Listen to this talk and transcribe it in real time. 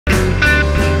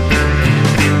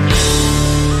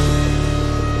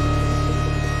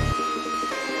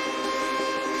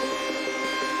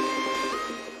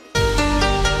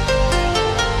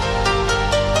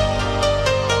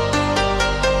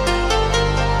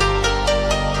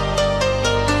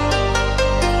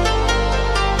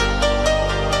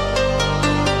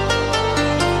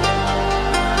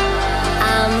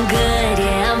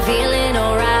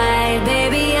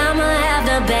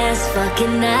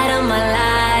fucking night of my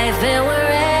life, and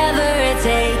wherever it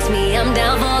takes me, I'm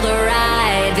down for the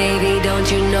ride. Baby, don't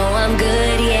you know I'm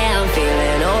good? Yeah, I'm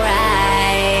feeling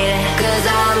alright. 'Cause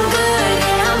I'm good,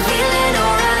 yeah, I'm feeling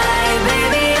alright.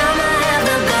 Baby, I'ma have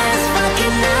the best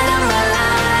fucking night of my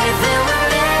life, and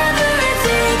wherever it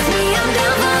takes me, I'm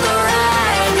down for the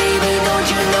ride. Baby, don't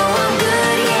you know I'm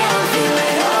good? Yeah, I'm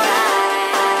feeling alright.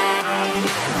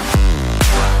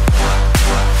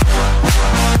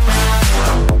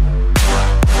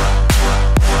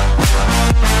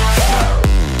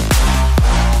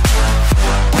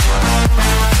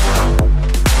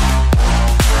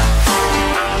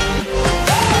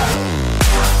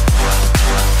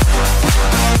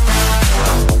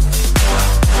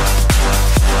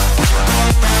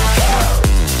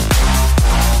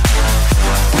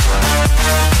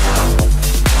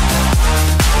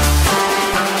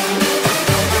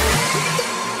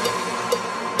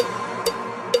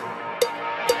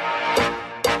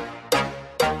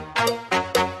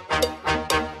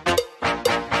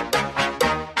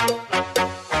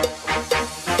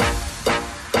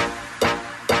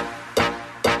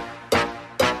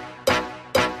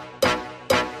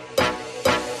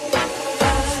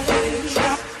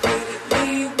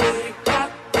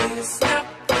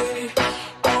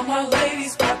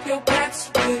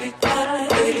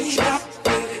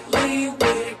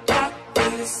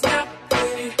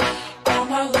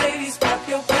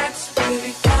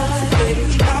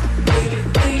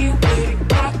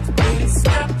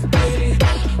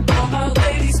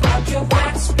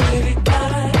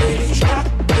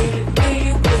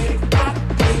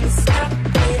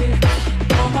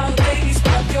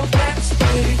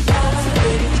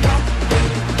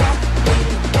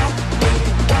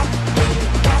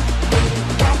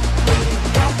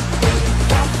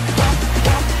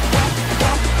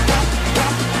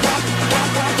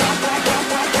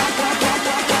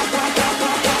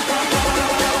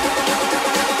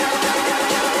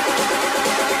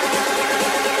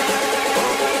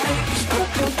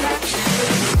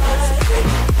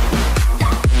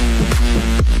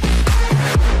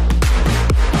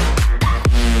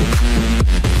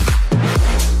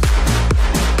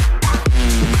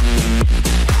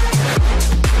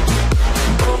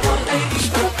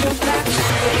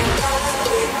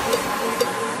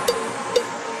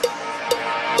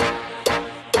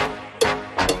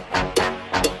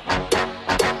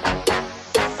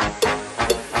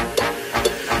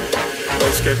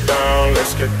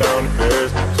 Let's get down to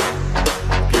business.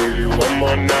 Give you one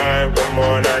more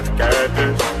night to get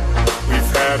this.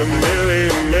 We've had a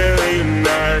million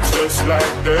nights just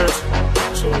like this.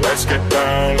 So let's get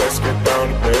down to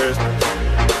business.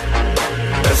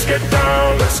 Let's get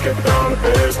down to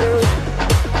business.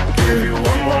 Give you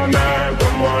one more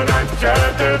night to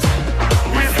get this.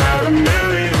 We've had a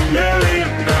million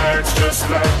nights just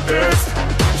like this.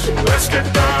 So let's get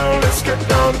down to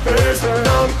business,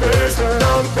 down to business,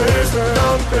 down to business,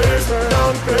 down to business,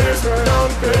 down to business, down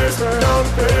to business, down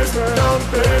to business, down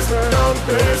to business, down to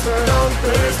business, down to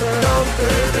business, down to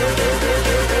business.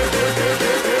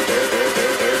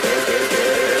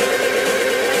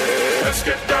 Let's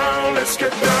get down, let's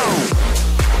get down.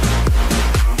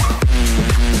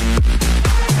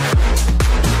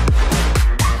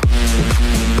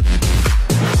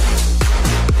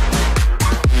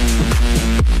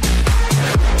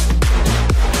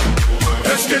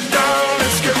 Let's get down,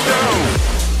 let's get down.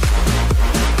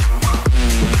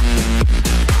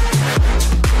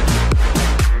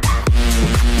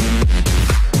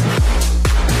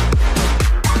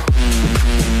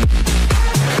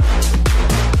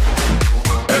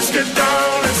 Let's get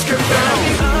down, let's get down. To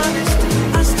be honest,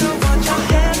 I still want your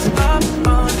hands up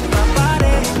on my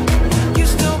body. You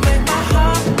still make my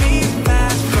heart beat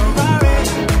fast. Ferrari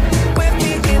with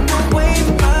me in the wave,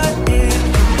 but in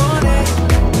the morning.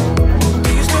 Do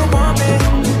you still want me?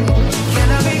 Can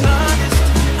I be honest?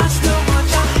 I still want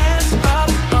your hands up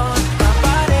on my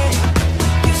body.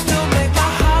 You still make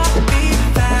my heart beat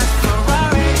fast.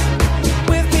 Ferrari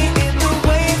with me in the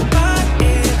wave, but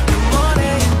in the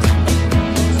morning.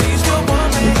 Do you still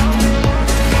want me?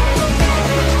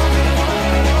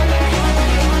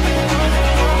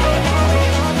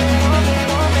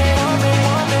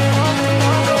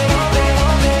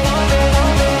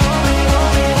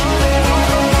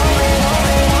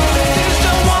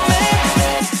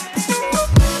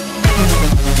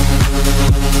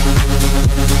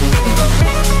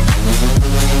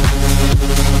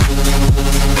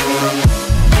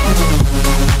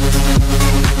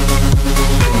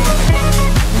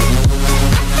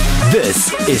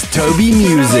 This is Toby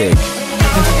Music.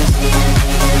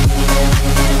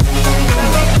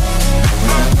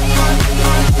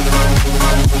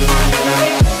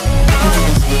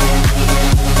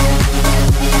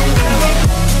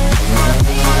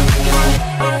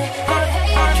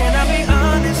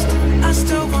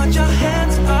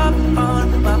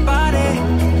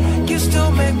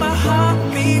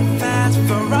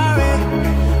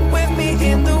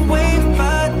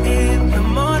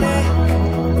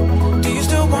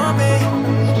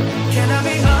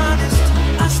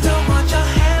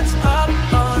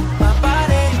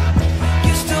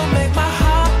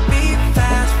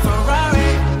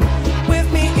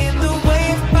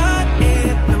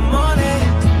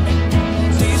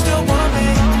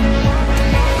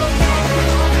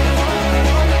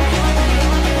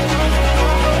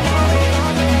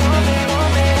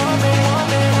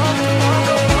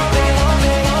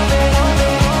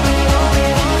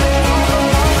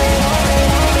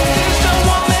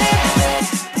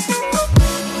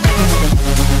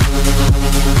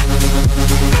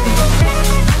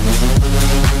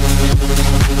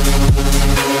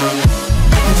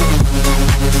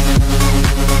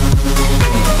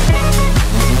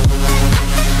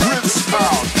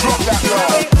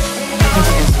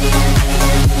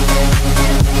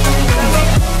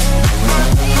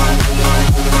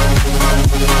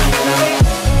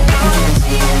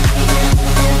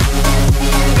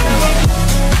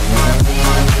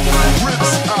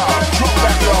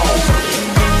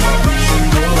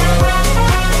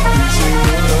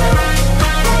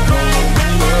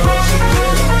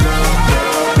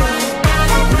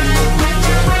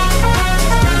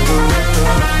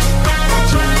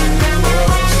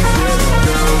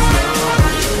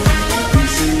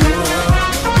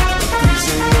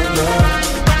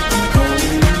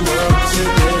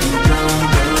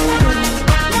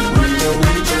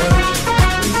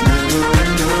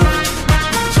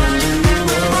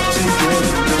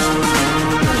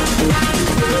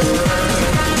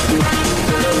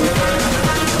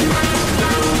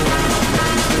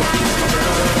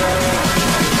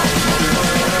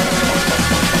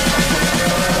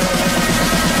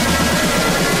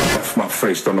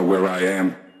 face, don't know where I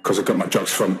am, cause I got my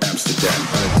drugs from Amsterdam.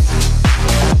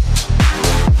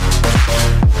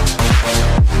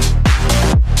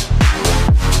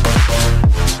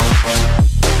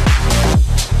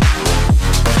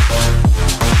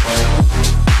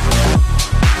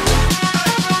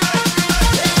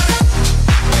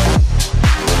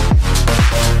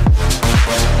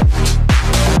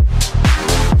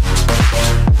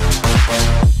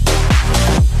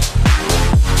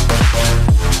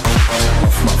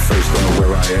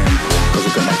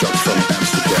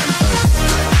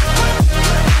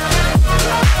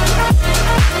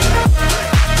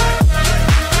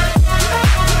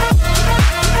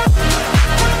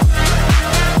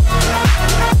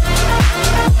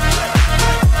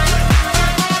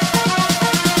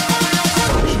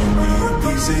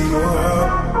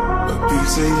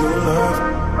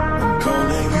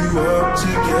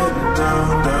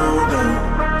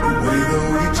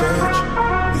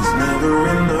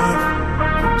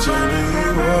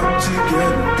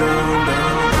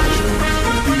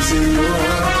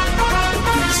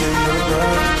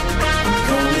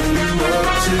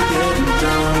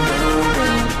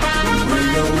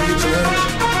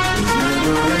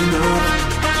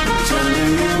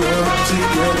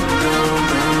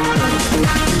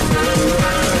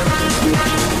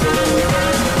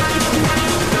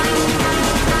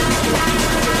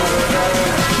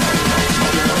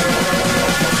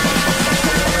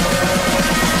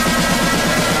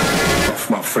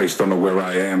 Face, don't know where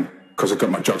I am, cause I got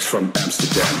my drugs from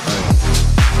Amsterdam.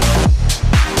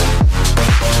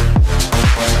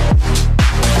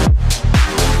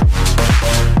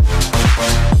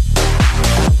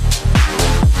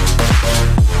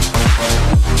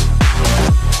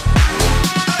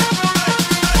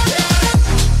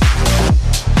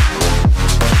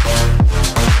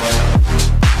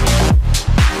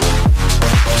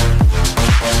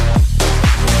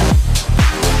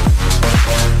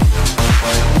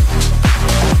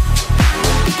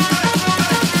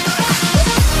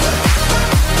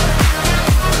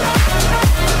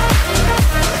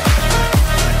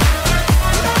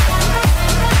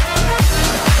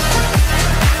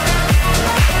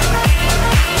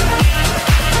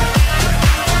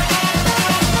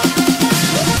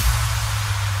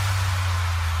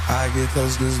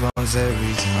 Those goosebumps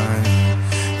every time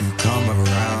you come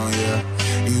around, yeah.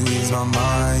 You ease my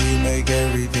mind, you make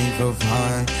everything feel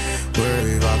fine.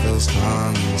 Worry about those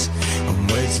comments, I'm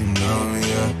way too numb,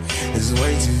 yeah. It's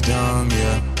way too dumb,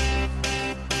 yeah.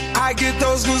 I get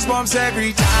those goosebumps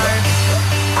every time.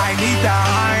 I need the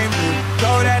Heimlich,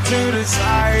 throw that to the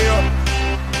side, yeah.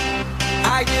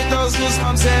 I get those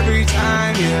goosebumps every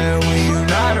time, yeah. When you're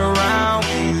not around,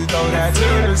 when you throw that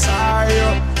to the side,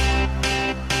 yeah.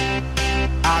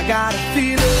 I got a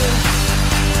feeling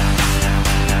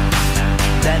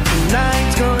that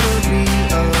tonight's gonna be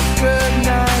a good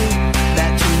night.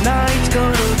 That tonight's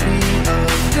gonna be a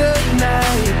good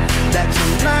night. That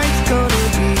tonight's gonna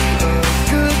be a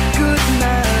good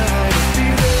night. A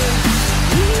feeling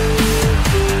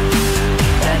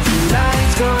that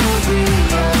tonight's gonna be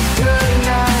a good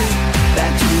night.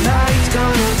 That tonight's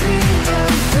gonna be a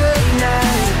good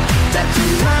night. That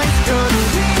tonight's gonna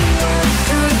be a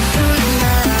good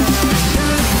night.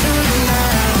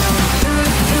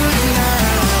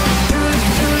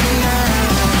 Good night.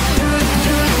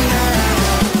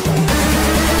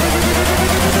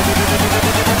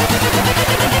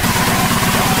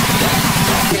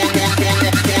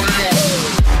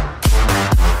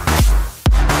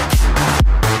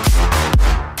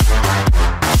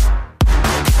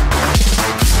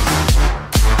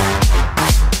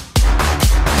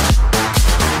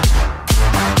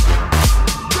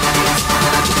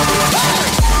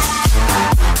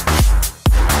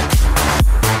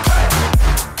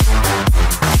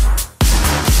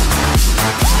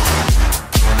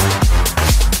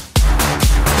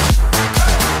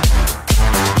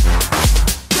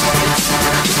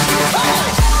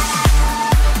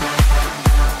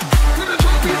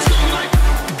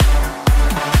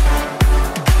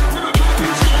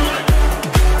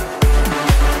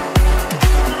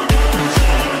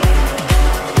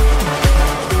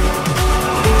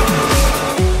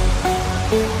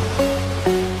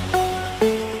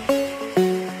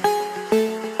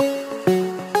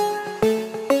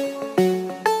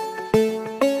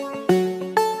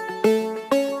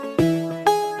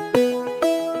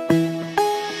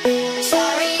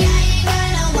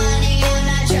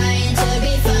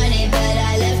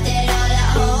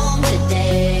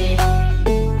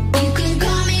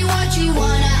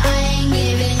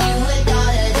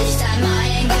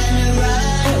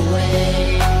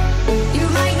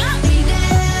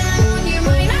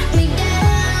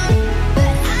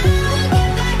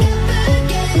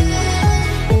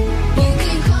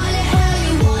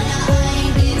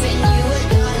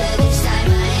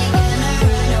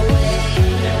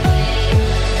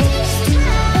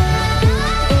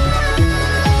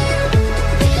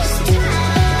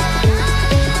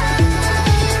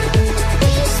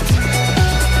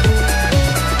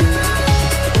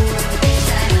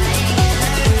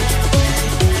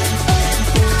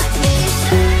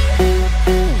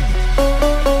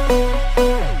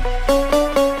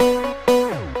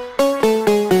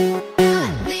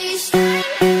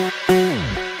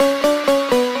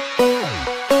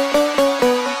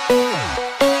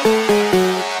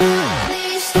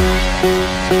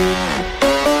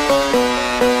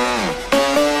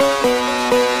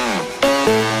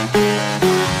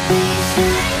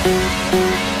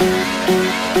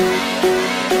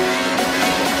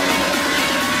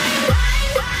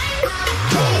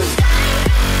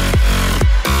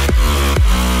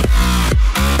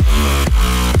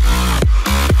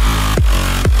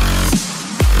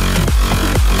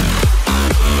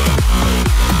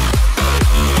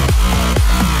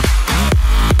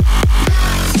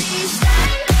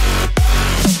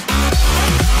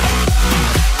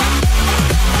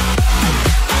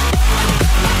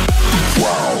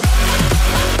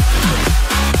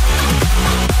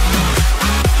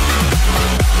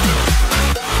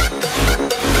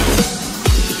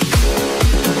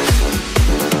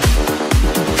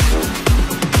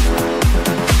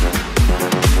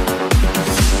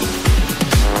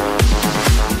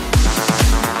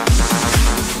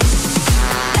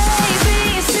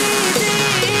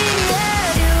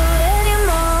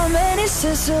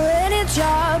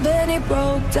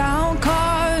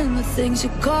 things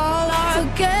you call art.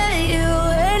 Forget you,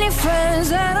 any friends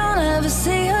that I'll never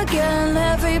see again.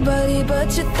 Everybody but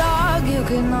your dog, you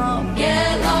can all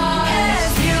get lost.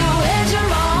 If you and your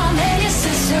mom and your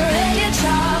sister and your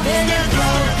job and your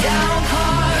broke down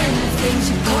car and the things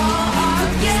you call art.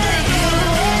 Forget you,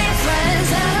 any friends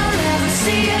that I'll never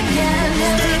see again.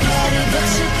 Everybody but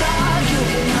your dog, you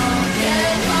can all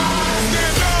get lost.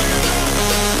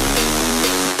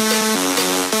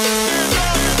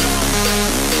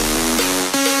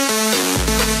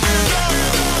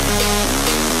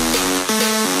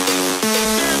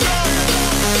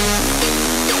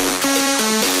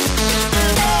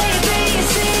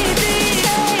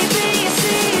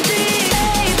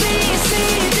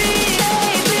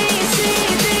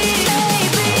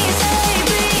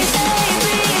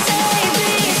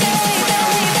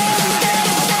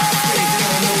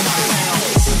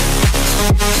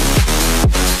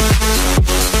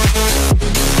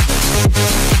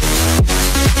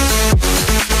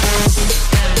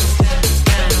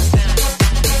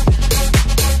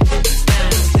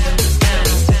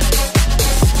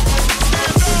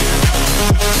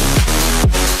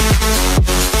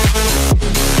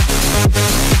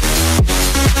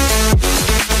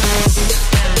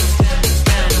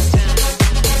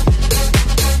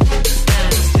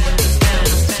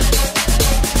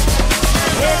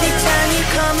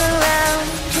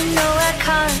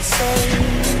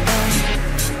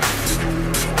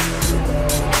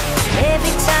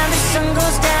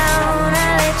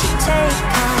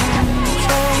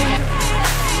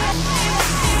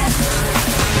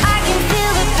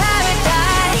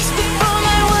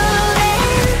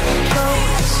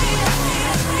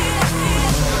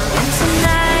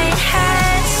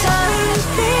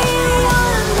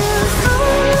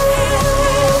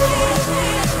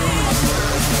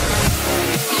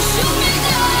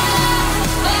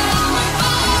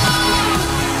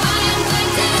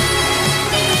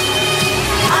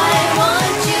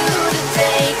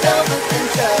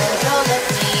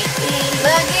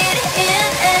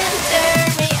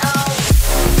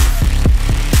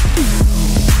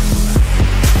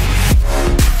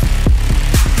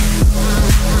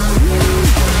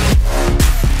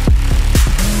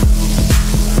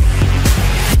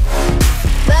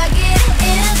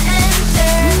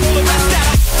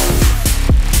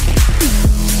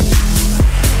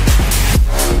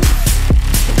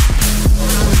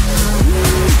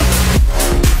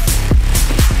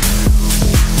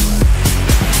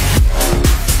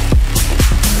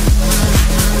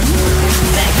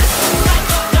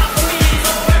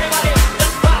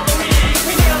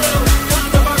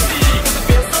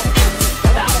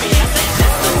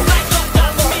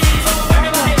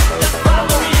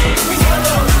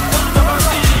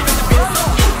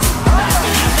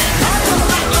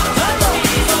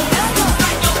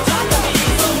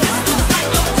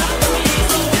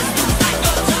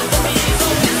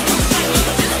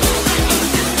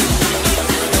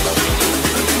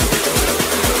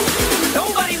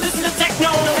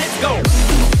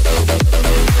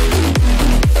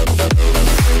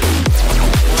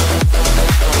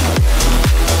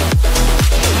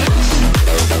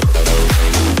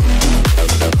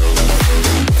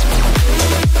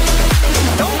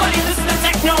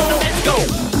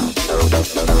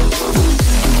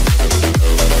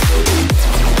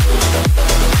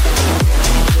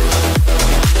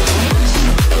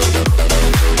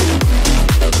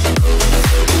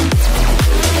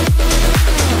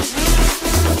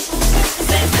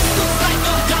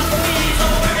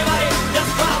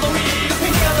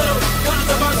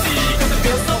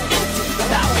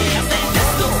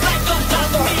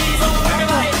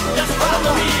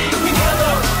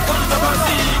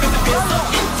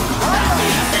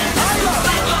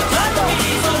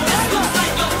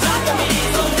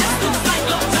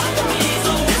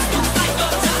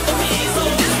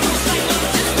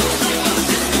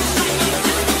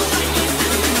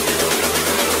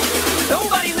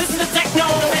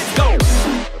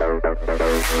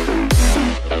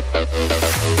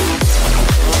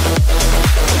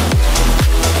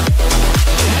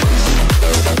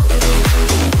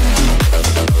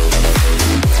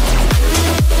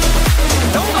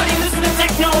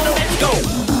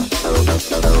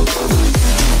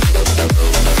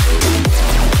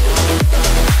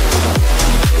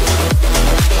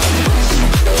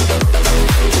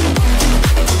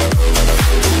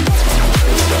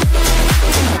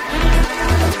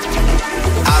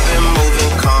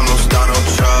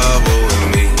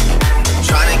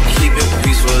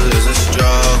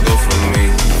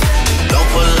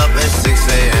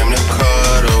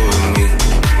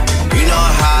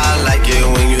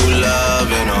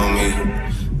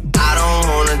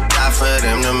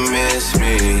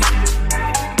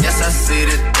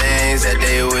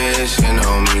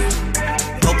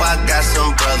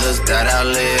 that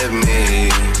outlived me.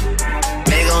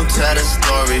 They gon' tell the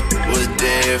story was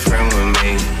different with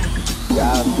me.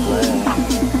 God's plan,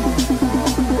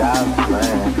 God's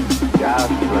plan,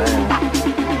 God's plan,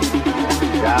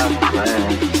 God's plan,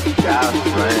 God's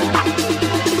plan,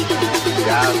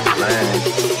 God's plan,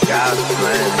 God's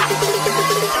plan,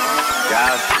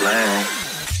 God's plan.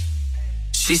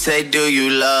 She say, do you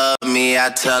love me? I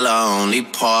tell her only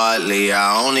partly.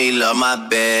 I only love my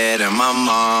bed and my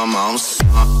mom. I'm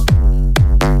sorry.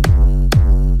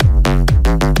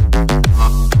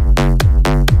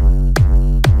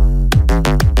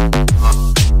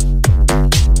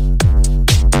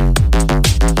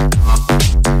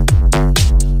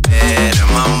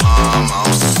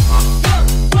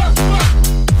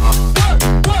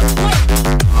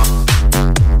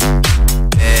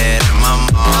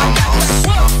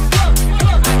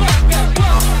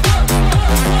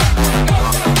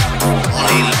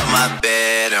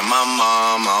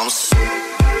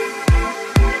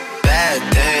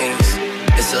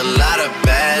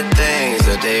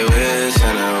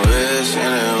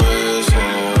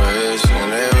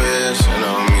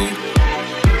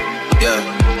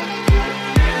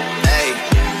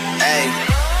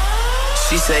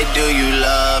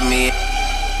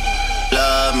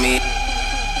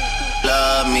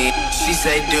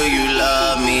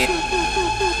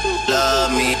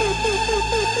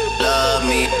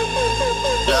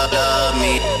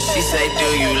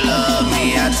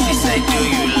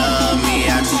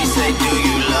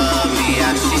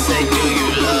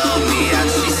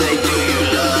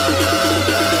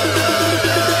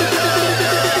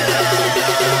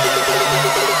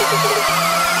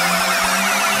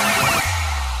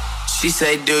 She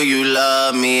say, do you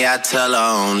love me? I tell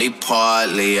her only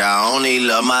partly. I only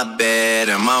love my bed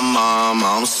and my mom.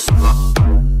 I'm sorry.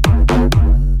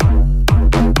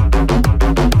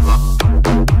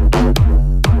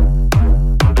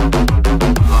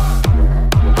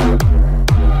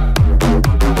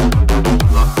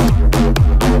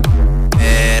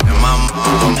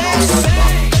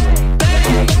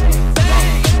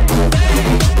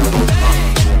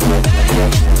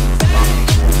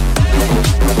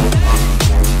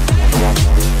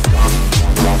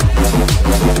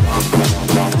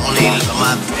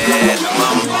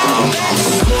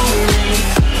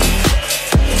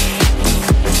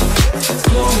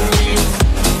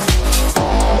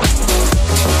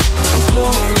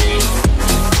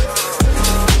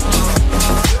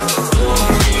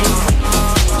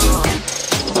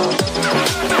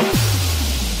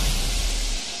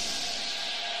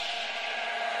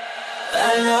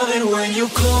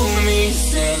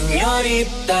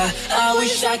 I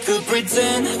wish I could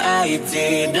pretend I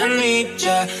didn't need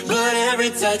ya, but every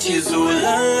touch is ooh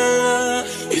la la,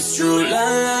 it's true la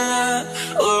la la.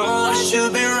 Oh, I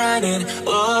should be running,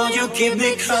 oh, you keep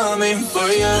me coming for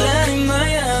you. Land in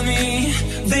Miami,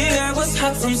 the air was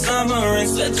hot from summer rain,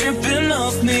 sweat dripping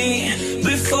off me,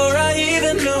 before I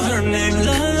even knew her name.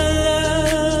 La la la,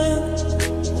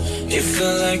 it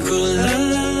felt like ooh la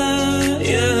la la,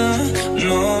 yeah,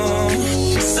 no.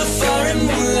 Safari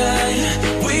moonlight,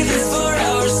 waiting for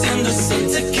hours in the sun,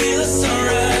 tequila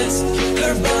sunrise.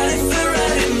 Her body fell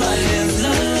right in my hands. La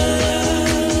la la,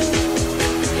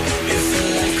 it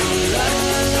felt like ooh la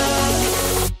la.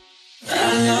 I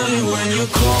love it when you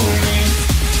call me,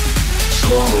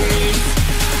 call me,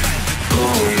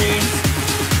 call me,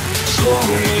 call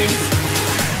me,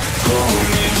 call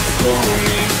me,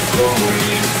 call me,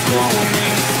 call me,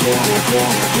 call me,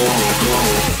 call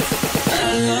me. I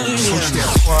love it when you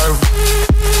swerve,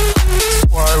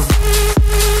 swerve.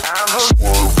 I'm a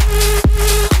swerve,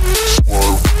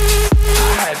 swerve.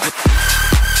 I had to.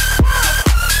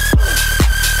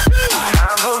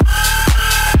 I'm a.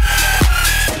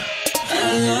 I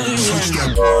love it when you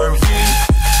swerve,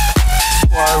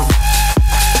 swerve,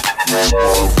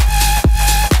 swerve,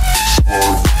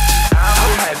 swerve. I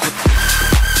had to.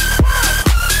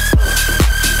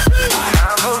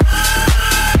 I'm a.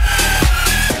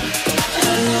 I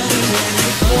love it when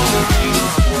you swerve.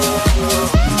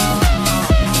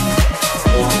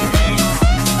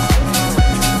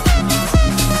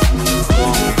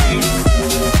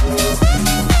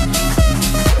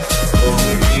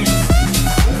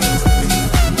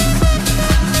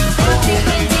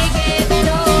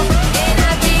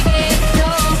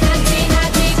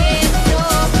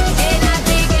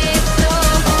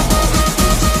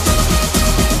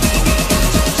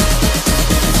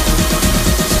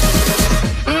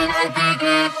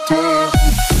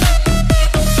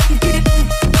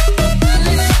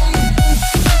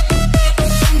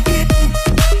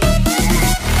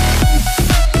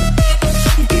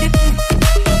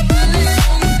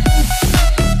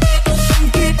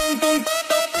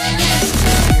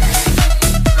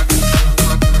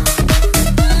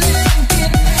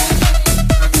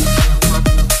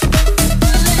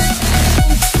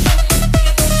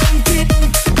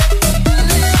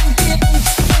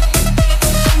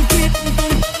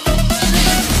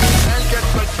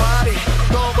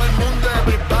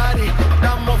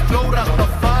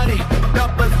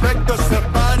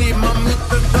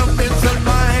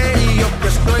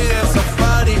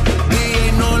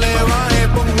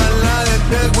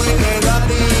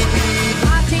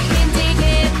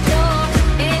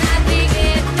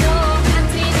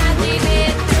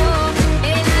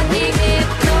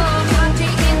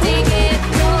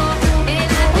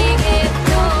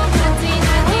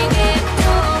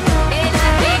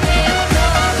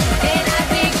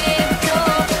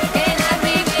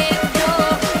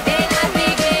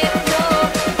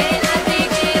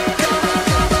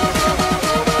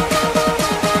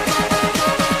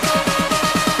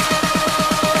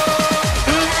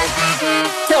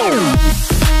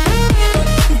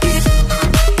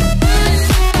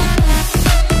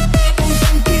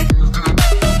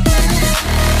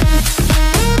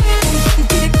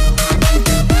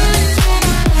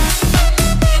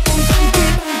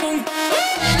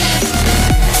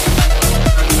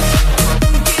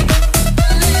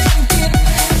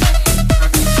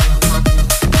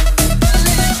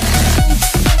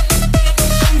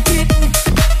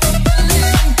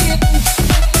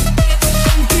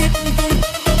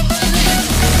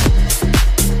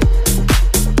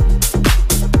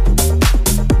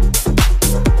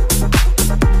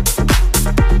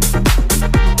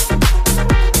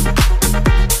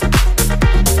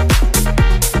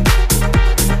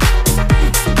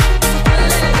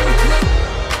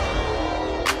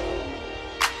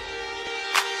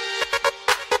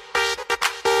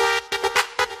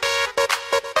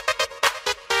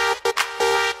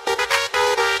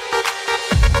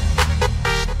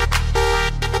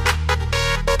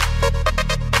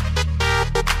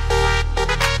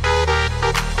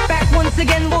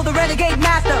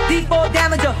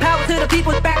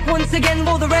 once again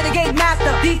for the renegade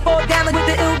master. D4 damage with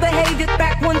the ill behavior.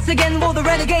 Back once again for the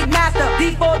renegade master.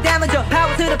 D4 damager.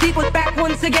 Power to the people. Back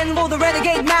once again for the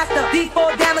renegade master.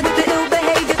 D4 damage with the ill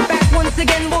behavior. Back once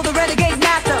again for the renegade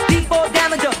master. D4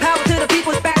 damager. Power to the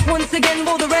people. Back once again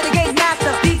for the renegade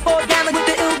master. D4 damage with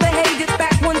the ill behavior.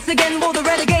 Back once again for the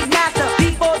renegade master.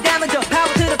 D4 damager.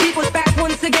 Power to the people. Back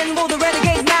once again for the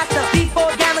renegade master.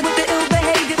 D4 damage with the ill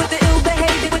behavior. With the ill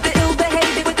behavior. With the ill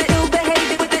behavior. With the ill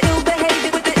behavior. With the ill behavior.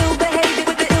 With the ill behavior.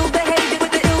 With the ill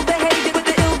behavior. With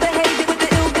the ill behavior. With the ill behavior. With the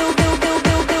ill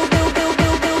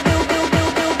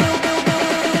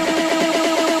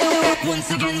once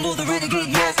again for the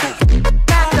renegade master.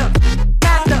 Master,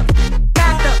 master,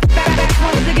 master, back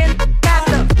once again.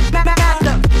 Master,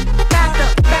 master, master,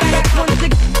 back once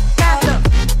again. Master,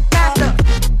 master,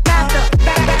 master,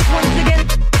 back once again.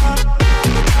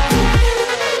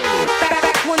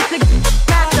 Back once again.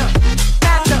 Master,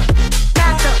 master,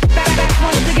 master, back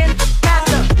once again.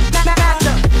 Master,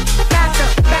 master, master,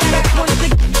 back once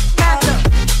again. Master,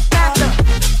 master,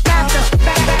 master,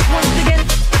 back once again.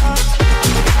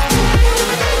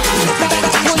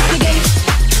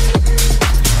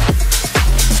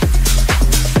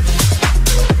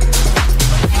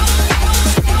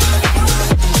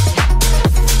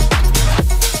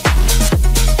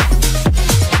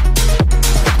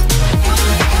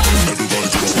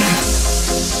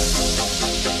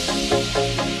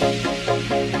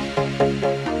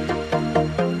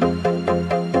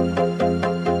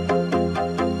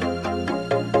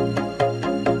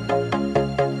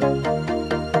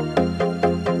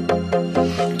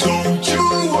 Don't you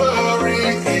worry,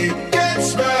 it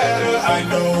gets better. I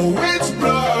know it's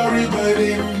blurry, but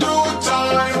in due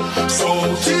time,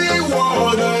 salty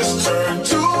waters turn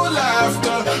to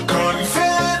laughter.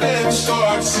 Confidence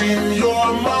starts in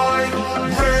your mind.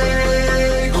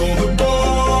 Break all the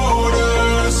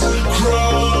borders,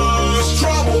 cross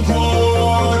troubled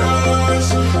waters.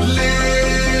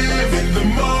 Live in the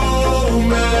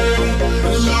moment,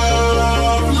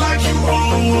 love like you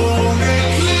own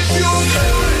it. Live your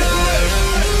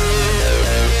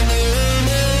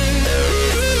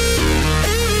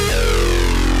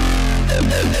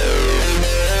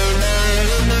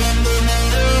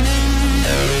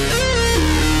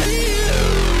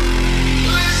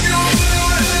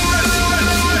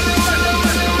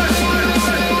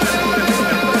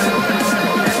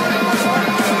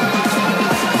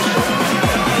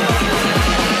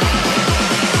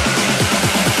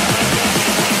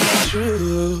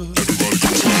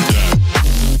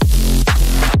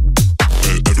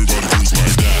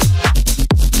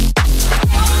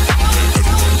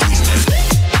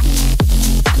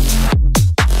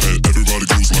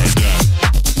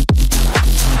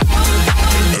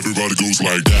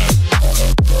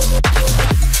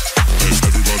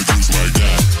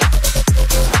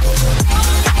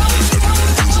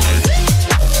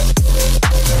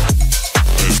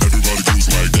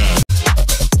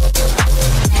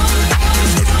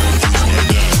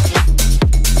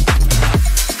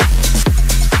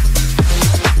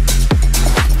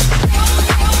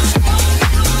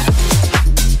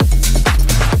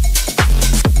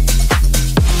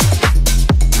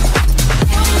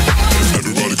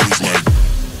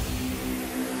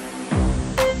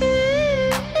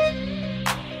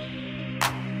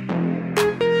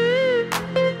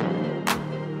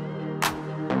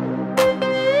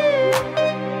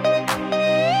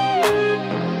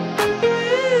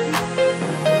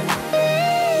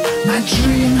My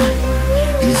dream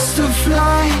is to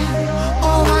fly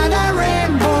over the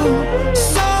rainbow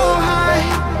so high.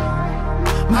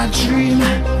 My dream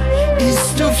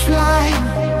is to fly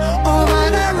over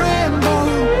the rainbow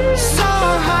so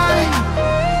high.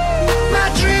 My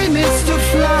dream is to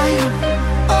fly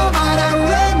over the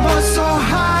rainbow so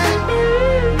high.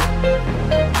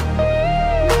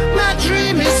 My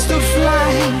dream is to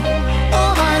fly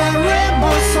over the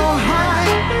rainbow so high.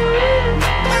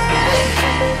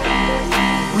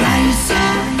 Rise up.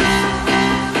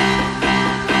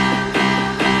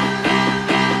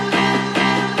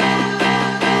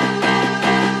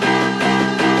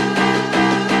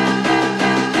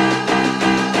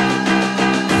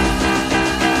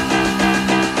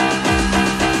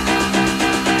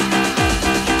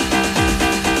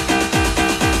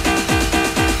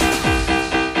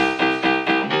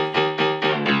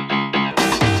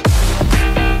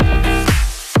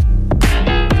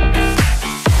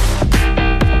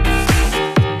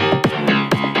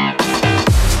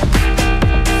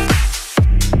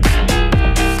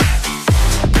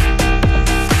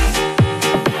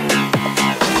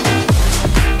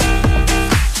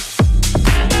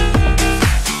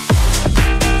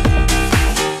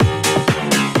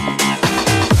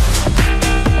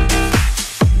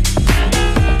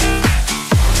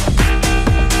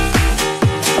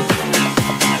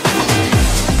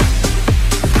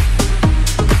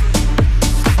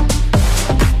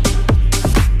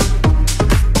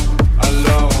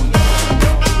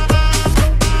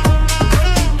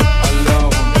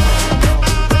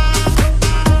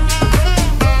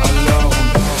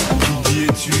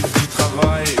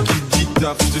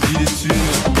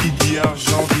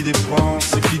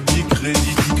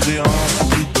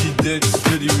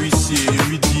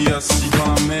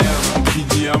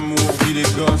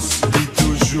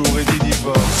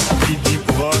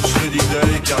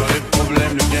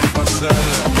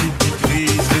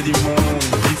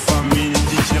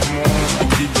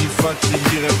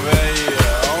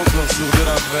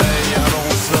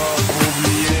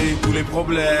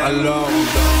 plaît. Alors on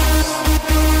danse.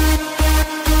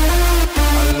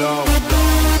 Alors on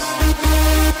danse.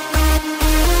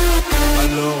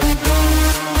 Alors on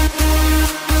danse.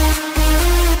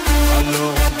 Alors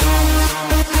on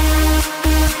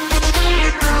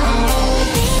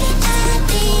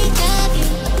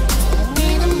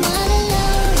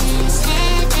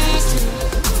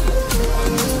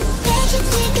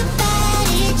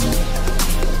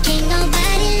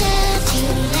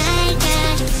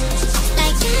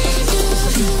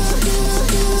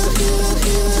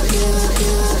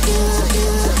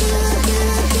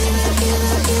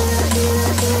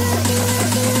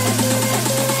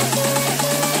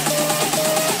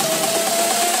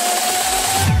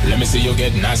Let me see you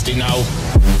get nasty now.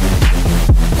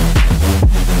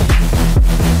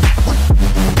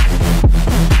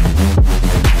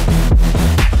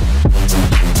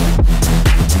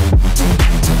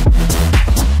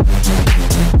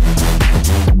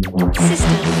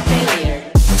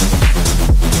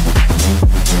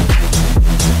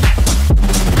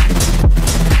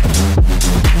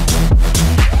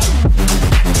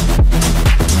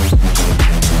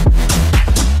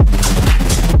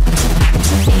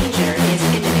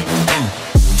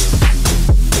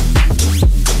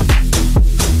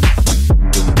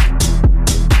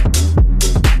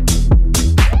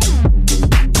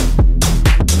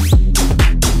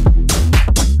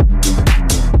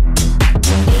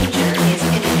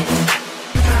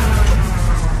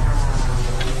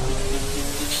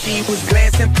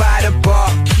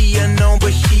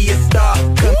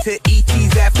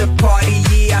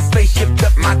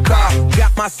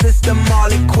 My system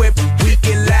all equipped, we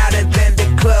get louder than the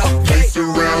club. Face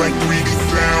around like 3D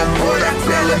sound, but I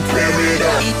tell them tear it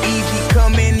up. Easy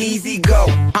come and easy go,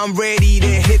 I'm ready to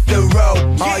hit the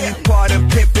road. Are you part of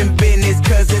pimpin' business,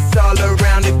 cause it's all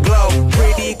around the globe.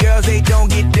 Pretty girls, they don't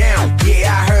get down, yeah,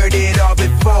 I heard it all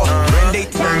before. When they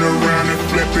turn around and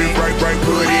flip it, right,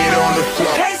 put it on the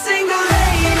floor. Hey, single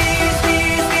ladies,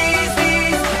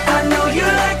 please, I know you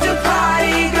like to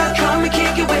party, girl, come and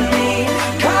kick it with me.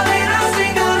 Call it all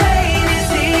single ladies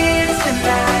here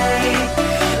tonight.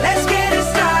 Let's get it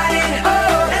started,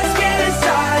 oh, let's get it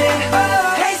started,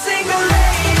 oh. Hey, single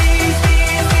ladies,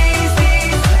 please,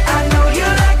 I know you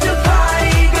like to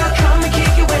party, girl, come and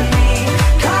kick it with me.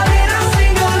 Call it all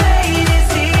single ladies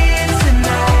here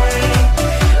tonight.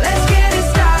 Let's get it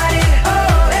started,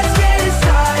 oh, let's get it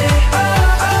started,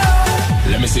 oh,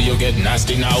 oh. Let me see you get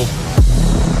nasty now.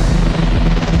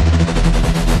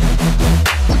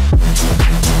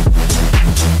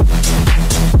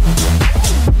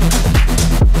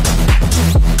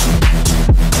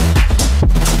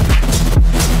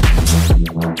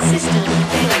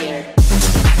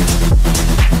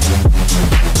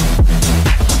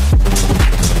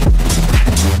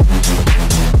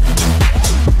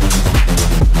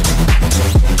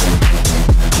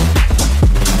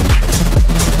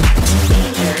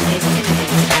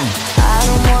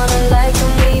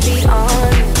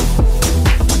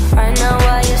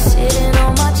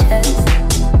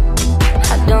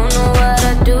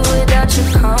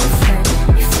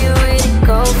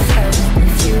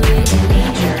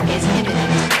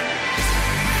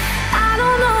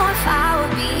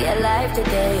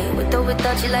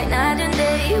 Without you like night and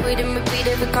day, we didn't repeat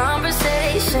every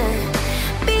conversation.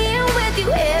 Being with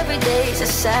you every day is a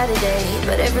Saturday,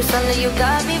 but every Sunday you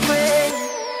got me praying.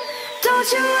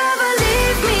 Don't you ever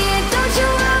leave me, don't you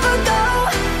ever go.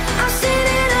 I'm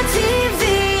sitting on TV,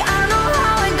 I know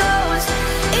how it goes.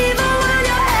 Even when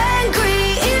you're angry,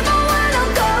 even when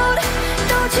I'm cold.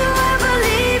 Don't you ever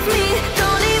leave me,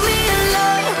 don't leave me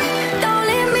alone. Don't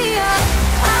leave me up,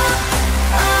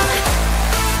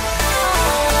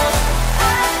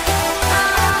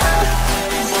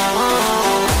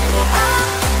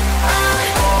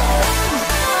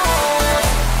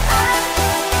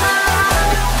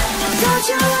 Don't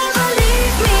you ever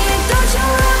leave me.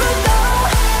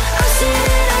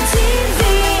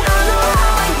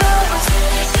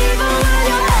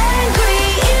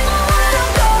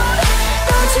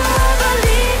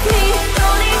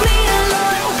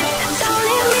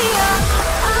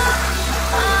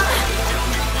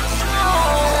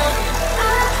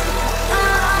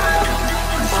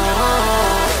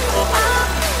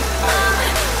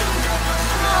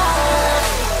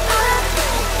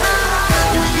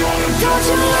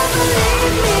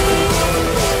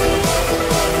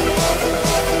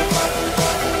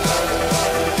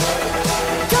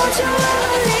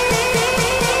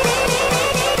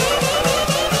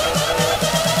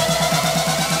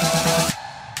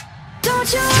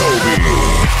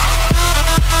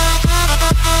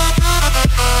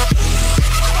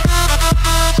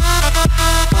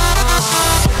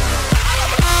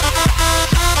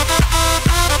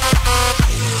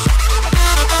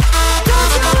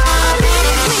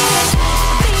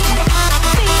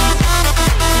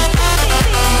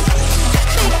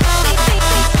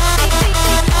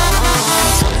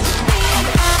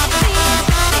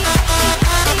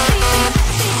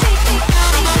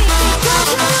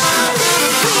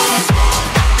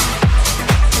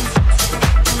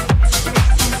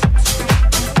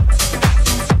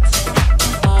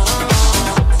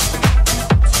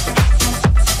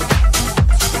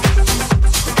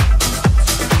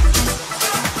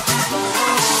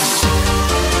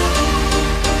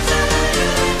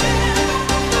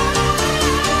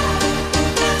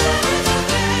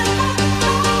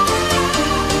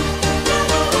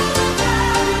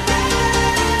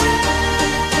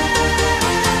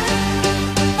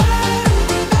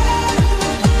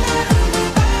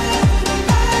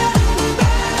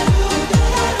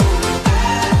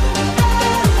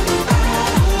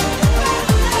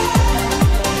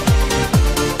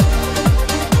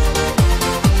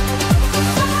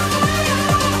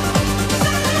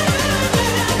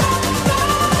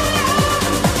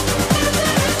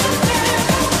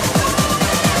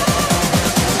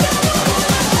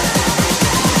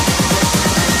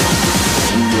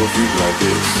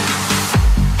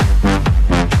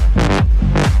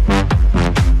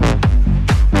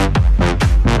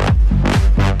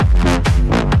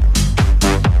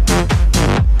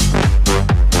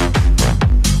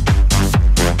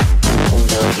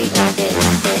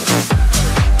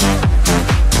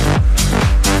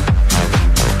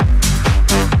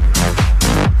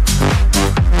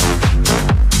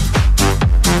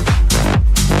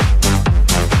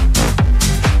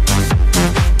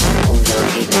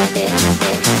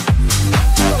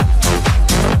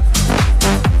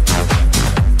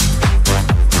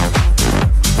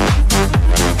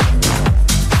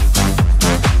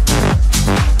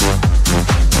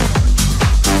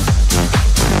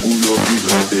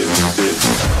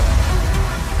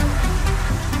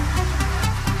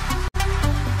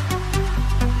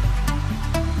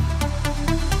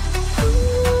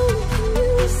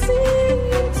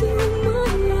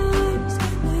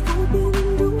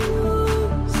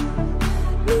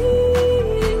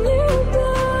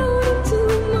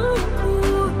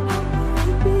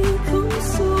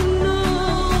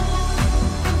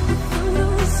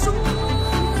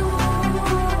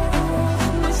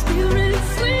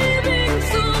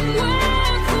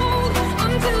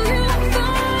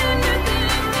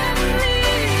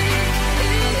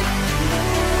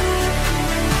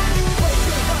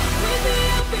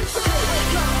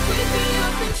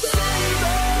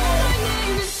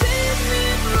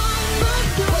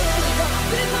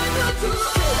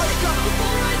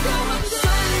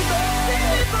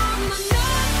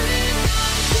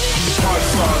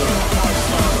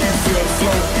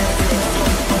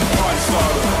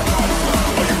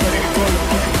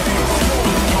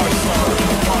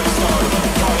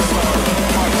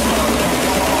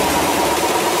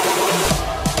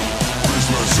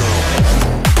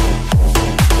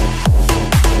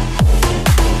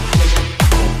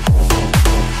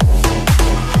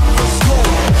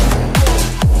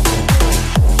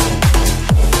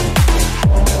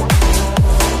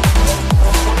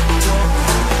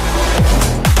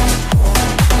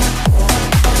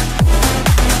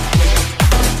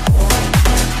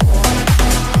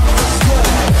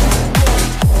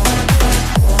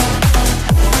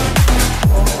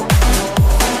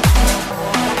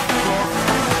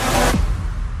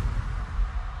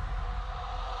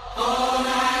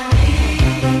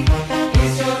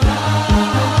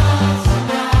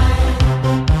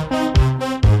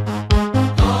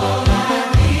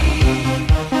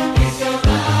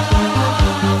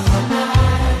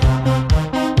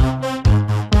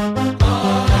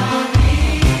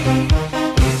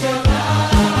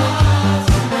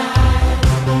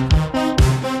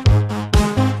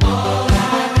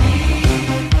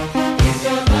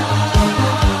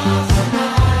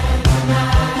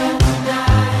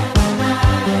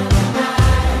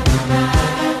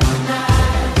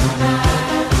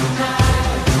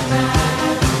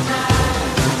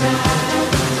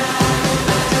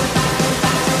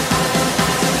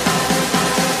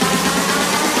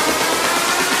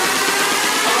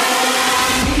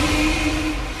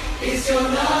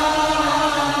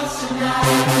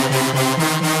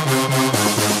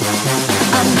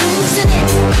 I'm losing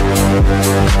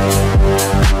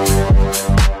it.